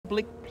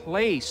public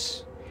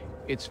place.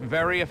 It's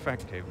very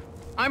effective.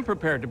 I'm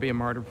prepared to be a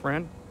martyr,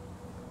 friend.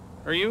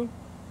 Are you?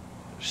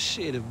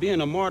 Shit, if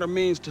being a martyr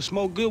means to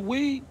smoke good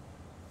weed,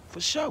 for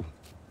sure.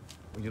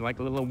 Would you like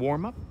a little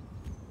warm-up?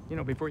 You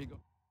know, before you go.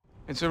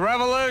 It's a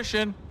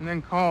revolution, and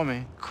then call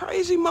me.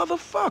 Crazy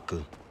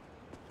motherfucker.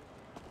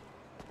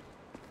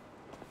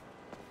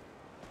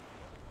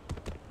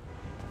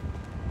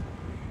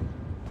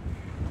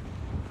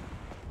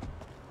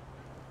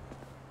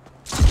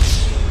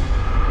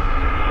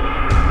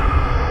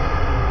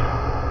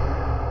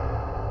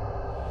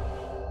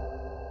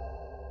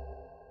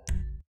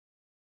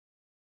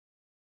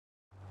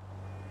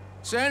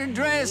 San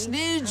Andreas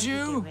needs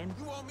you.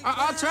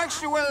 I'll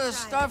text you where the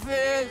stuff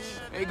is.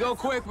 Hey, go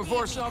quick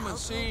before someone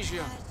sees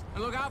you.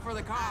 And look out for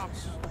the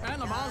cops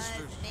and the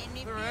monsters.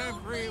 They're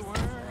everywhere.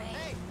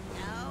 Hey,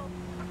 no.